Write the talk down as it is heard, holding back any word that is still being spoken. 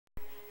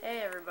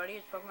everybody,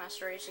 it's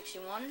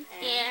Pokemaster861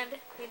 and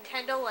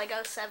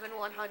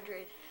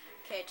nintendolego7100.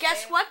 Okay,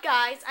 Guess what,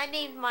 guys? I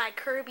named my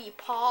Kirby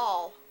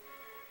Paul.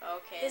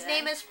 Okay. His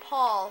name is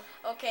Paul.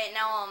 Okay,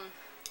 now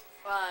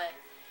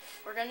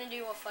we're gonna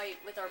do a fight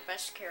with our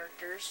best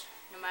characters,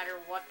 no matter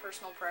what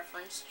personal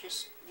preference,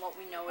 just what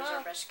we know is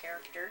our best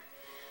character.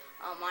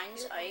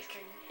 Mine's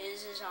Ike.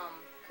 His is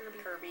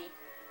Kirby.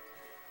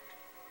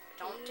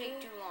 Don't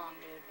take too long,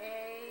 dude.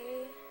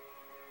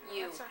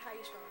 U. That's not how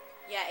you spell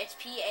it. Yeah, it's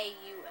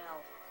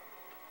P-A-U-L.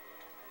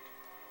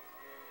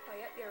 Oh,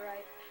 yep, you're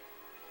right.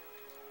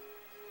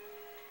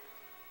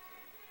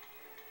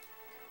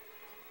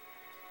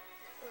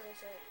 Where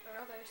is it?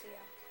 Oh, there's the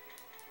L.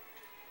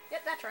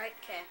 Yep, that's right.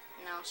 Okay,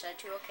 now set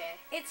to okay.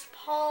 It's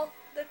Paul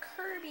the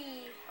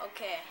Kirby.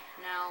 Okay,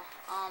 now,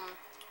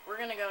 we're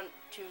gonna go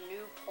to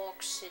New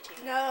Polk City.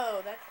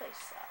 No, that place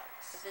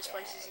sucks. But this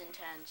place is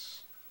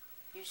intense.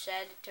 You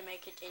said to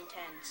make it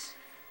intense.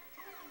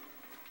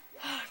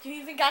 You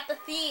even got the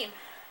theme.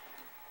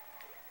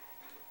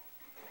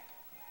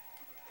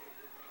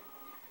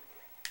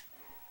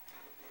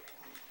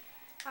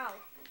 Oh,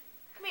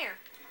 come here.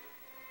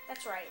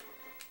 That's right.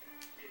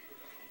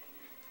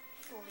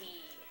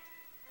 Flee.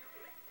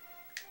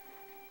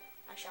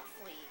 I shall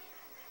flee.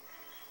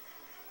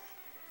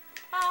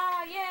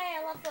 Ah, yay!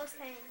 I love those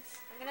things.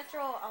 I'm gonna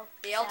throw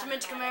the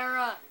ultimate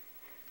Chimera.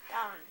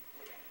 Darn,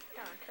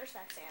 curse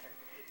that Saturn.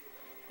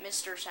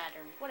 Mr.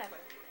 Saturn. Whatever.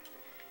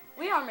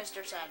 We are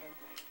Mr. Saturn.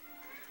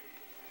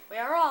 We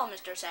are all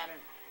Mr.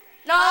 Saturn.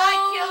 No! I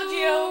killed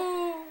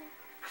you!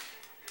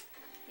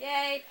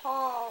 Yay,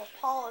 Paul.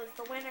 Paul is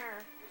the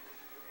winner.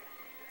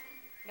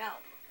 No.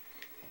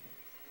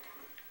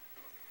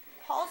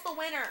 Paul's the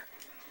winner.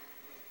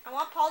 I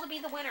want Paul to be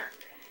the winner.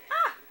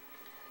 Ah!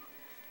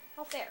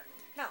 No fair.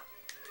 No.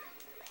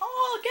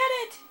 Paul, get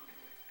it!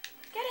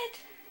 Get it!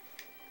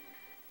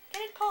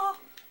 Get it, Paul.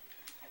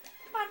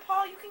 Come on,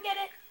 Paul, you can get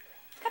it.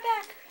 Come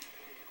back.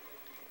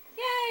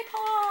 Yay,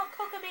 Paul!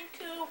 Cook him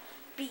into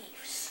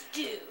beef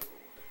stew.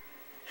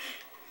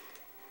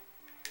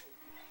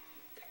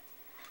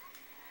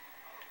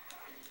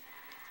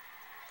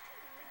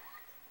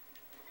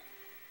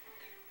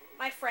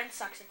 My friend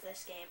sucks at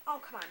this game. Oh,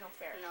 come on, no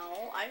fair.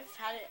 No, I've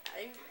had it.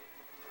 I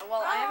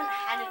haven't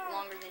had it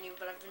longer than you,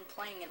 but I've been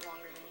playing it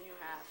longer than you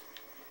have.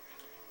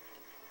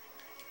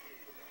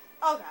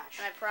 Oh gosh.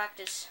 And I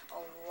practice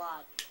a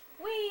lot.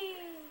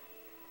 Whee!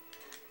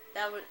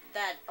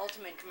 That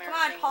ultimate Chimera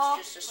thing Paul.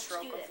 was just a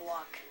stroke of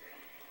luck.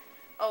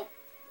 Oh,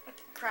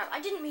 crap! I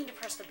didn't mean to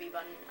press the B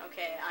button.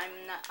 Okay,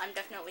 I'm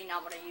definitely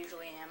not what I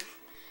usually am.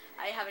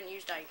 I haven't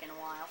used Ike in a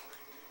while.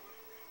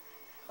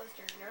 Because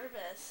you're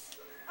nervous.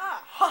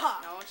 Ah,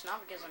 haha. No, it's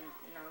not because I'm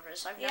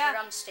nervous. I've never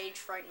gotten stage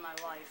fright in my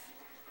life.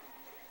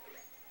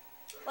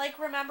 Like,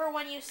 remember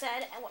when you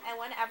said, and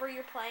whenever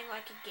you're playing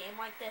like a game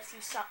like this,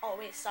 you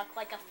always suck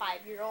like a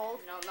 5-year-old?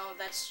 No,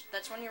 that's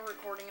when you're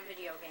recording a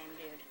video game,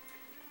 dude.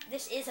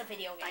 This is a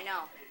video game. I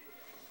know.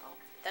 Oh,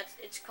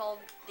 it's called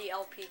the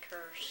LP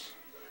curse.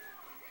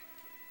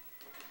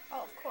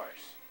 Oh, of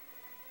course.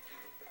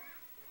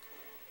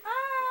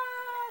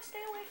 Ah,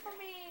 stay away from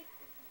me.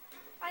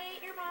 I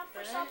ate your mom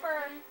for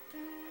supper.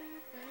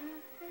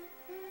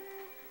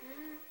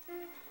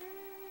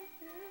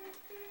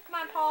 Come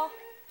on, Paul.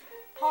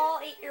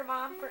 Paul ate your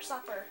mom for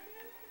supper.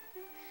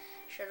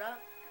 Shut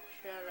up.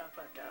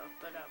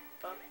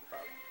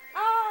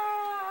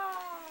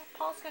 Ah,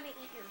 Paul's gonna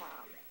eat your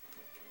mom.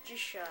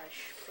 Just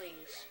shush,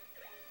 please.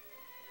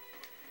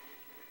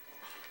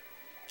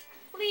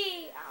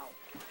 Flee! Ow.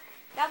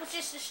 That was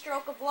just a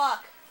stroke of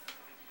luck.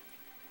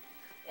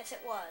 Yes,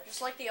 it was.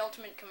 Just like the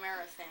ultimate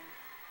Chimera thing.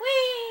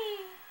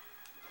 Whee!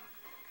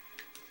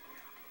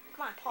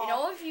 Come on, Paul. You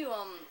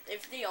know,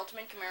 if the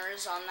ultimate Chimera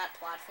is on that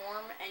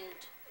platform and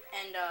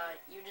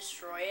you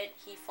destroy it,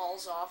 he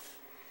falls off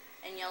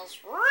and yells,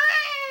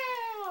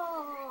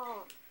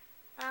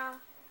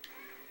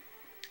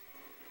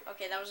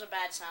 Okay, that was a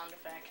bad sound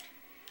effect.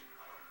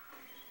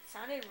 It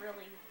sounded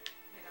really,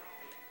 you know.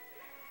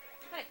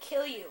 I'm gonna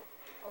kill you,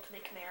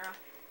 ultimate Chimera.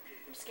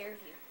 I'm scared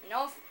of you. You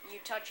know, if you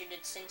touch it,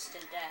 it's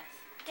instant death.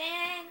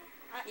 Dang.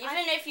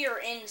 Even if you're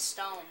in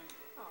stone.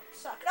 Oh, it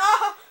sucked.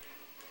 Oh!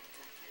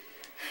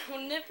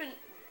 Wouldn't it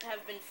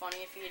have been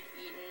funny if he had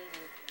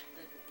eaten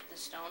the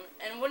stone?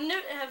 And wouldn't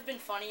it have been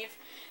funny if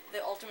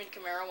the ultimate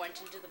Chimera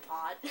went into the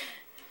pot?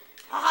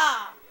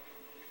 Haha!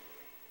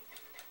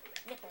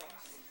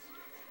 Nipples.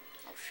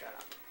 Oh, shut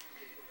up.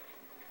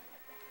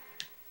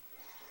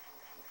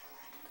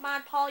 Come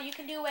on, Paul, you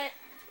can do it.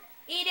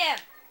 Eat him.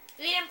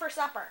 Eat him for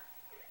supper.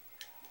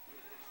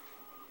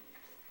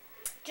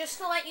 Just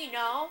to let you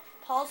know,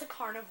 Paul's a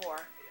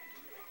carnivore.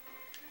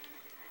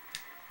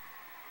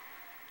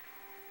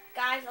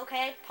 Guys,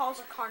 okay? Paul's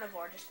a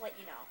carnivore, just to let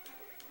you know.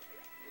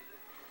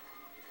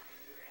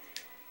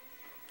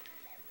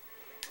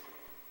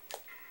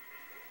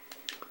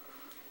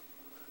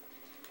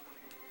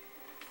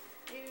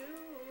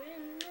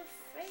 In the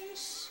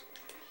face.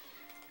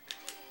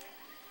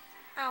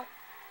 Ow.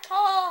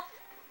 Paul!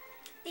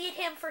 Eat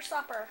him for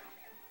supper.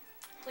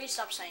 Please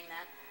stop saying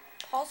that.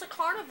 Paul's a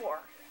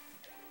carnivore.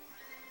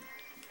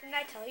 Didn't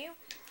I tell you?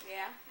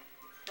 Yeah,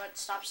 but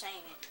stop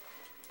saying it.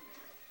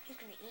 He's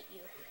gonna eat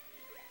you.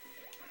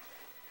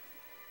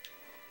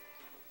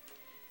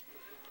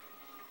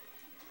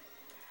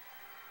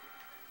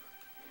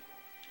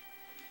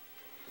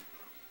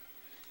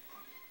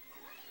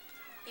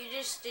 You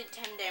just did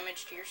 10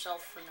 damage to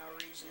yourself for no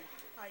reason.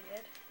 I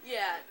did?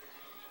 Yeah.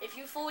 If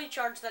you fully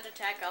charge that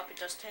attack up, it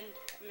does 10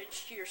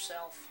 damage to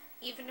yourself.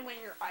 Even when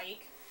you're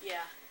Ike?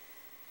 Yeah.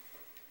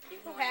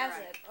 Even Who when has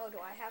you're it? Ike. Oh, do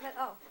I have it?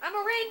 Oh, I'm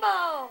a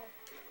rainbow!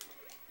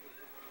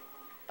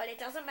 But it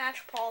doesn't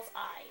match Paul's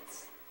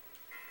eyes.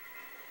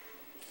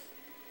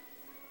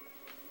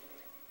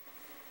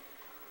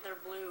 They're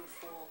blue,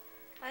 fool.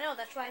 I know,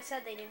 that's why I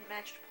said they didn't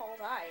match Paul's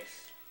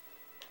eyes.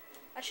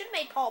 I should have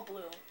made Paul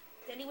blue.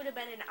 Then he would have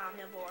been an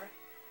omnivore.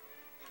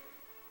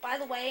 By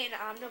the way, an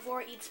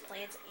omnivore eats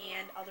plants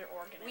and other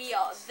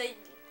organisms. They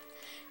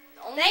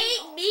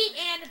eat meat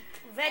and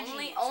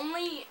veggies.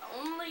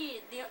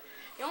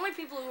 The only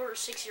people who are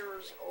 6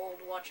 years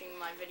old watching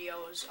my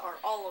videos are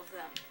all of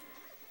them.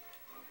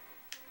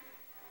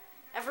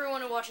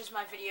 Everyone who watches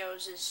my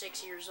videos is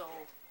 6 years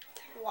old.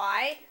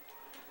 Why?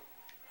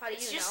 How do you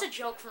know? It's just a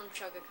joke from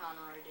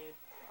Chugga-Conroy, dude.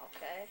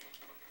 Okay.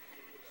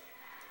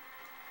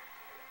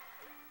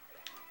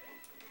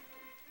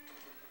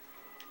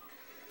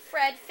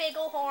 Fred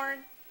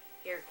Figglehorn.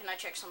 Here, can I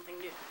check something,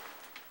 dude?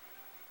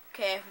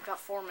 Okay, we've got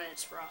 4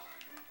 minutes, bro.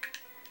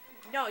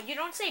 No, you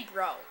don't say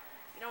bro.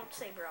 You don't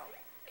say bro,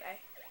 okay?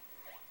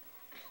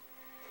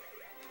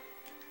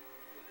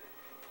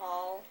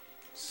 Paul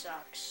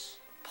sucks.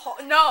 Paul,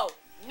 no!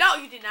 No,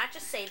 you did not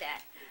just say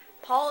that.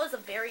 Paul is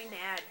very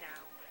mad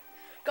now.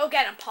 Go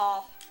get him,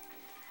 Paul.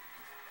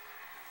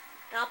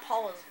 Now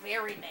Paul is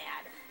very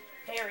mad.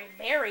 Very,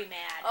 very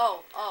mad.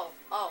 Oh.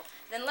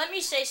 Then let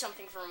me say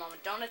something for a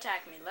moment. Don't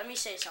attack me. Let me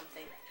say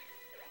something.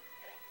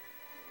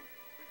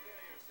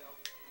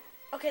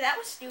 Okay, that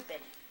was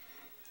stupid.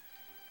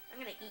 I'm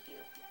gonna eat you.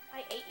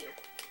 I ate you.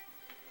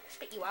 I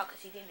spit you out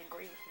because you didn't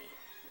agree with me.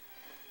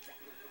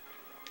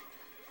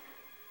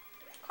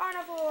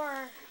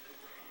 Carnivore!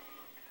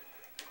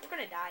 You're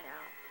gonna die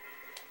now.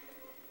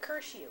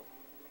 Curse you.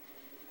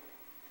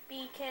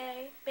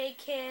 BK, big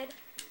kid.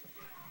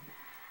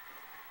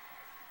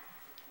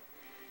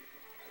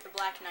 The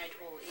Black Knight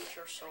will eat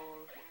your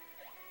soul.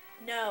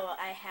 No,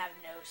 I have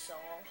no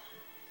soul.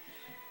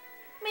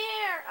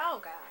 Mirror! Oh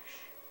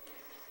gosh.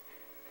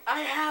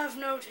 I have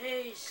no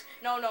taste.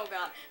 No,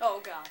 God.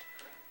 Oh, God.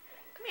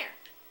 Come here.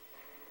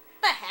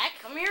 The heck?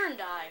 Come here and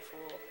die,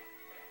 fool.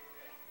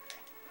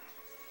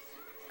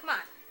 Come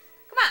on.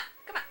 Come on.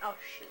 Come on. Oh,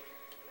 shoot.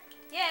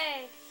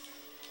 Yay.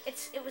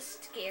 It was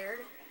scared,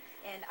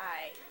 and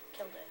I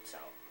killed it, so.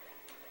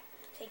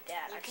 Take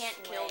that. You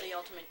can't kill the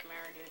ultimate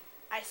Chimera, dude.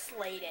 I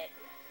slayed it.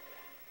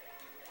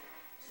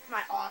 With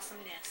my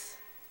awesomeness.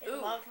 It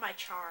loved my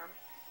charm.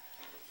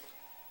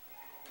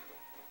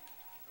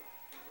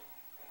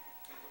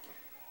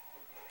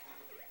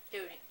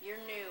 Dude, you're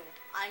new.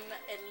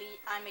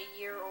 I'm a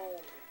year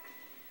old.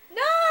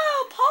 No,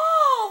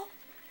 Paul!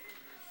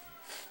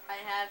 I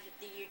have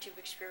the YouTube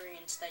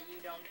experience that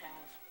you don't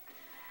have.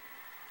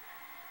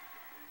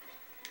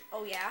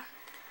 Oh, yeah?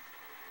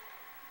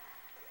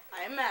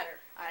 I am matter.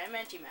 I am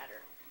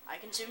antimatter. I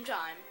consume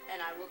time,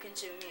 and I will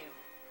consume you.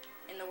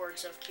 In the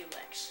words of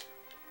QLex.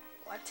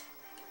 What?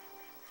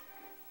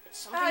 It's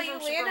something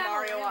from Super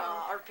Mario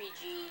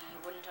RPG you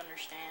wouldn't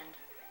understand.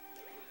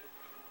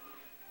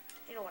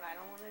 You know what I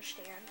don't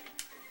understand?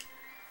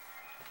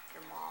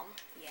 Your mom?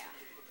 Yeah,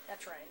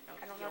 that's right. No,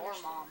 I don't your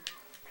understand. mom.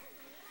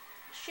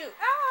 Shoot.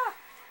 Ah!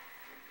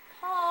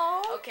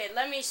 Paul! Okay,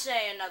 let me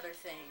say another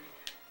thing.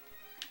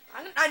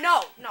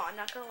 No, I'm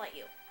not gonna let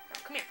you.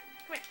 No, come here.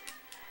 Come here.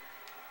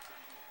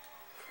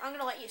 I'm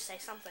gonna let you say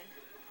something.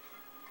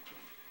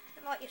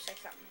 I'm gonna let you say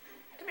something.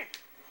 Come here.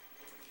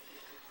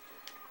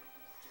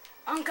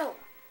 Uncle!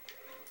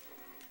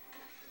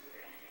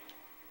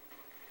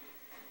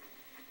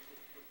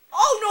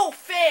 Oh, no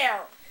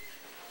fair!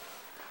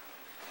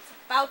 It's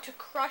about to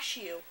crush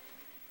you.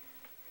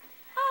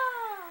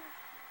 Ah!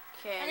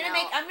 Okay,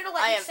 I'm gonna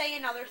let you say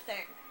another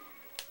thing.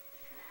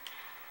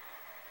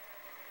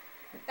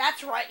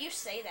 That's right, you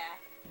say that.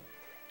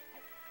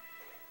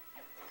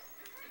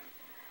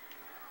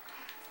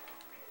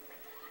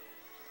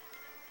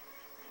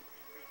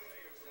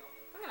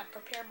 I'm gonna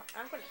prepare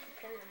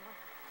your mom.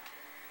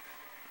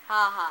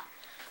 Haha.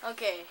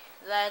 Okay,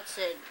 that's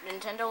it.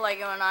 Nintendo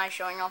Lego and I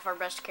showing off our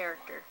best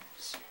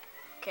characters.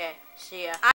 Okay, see ya.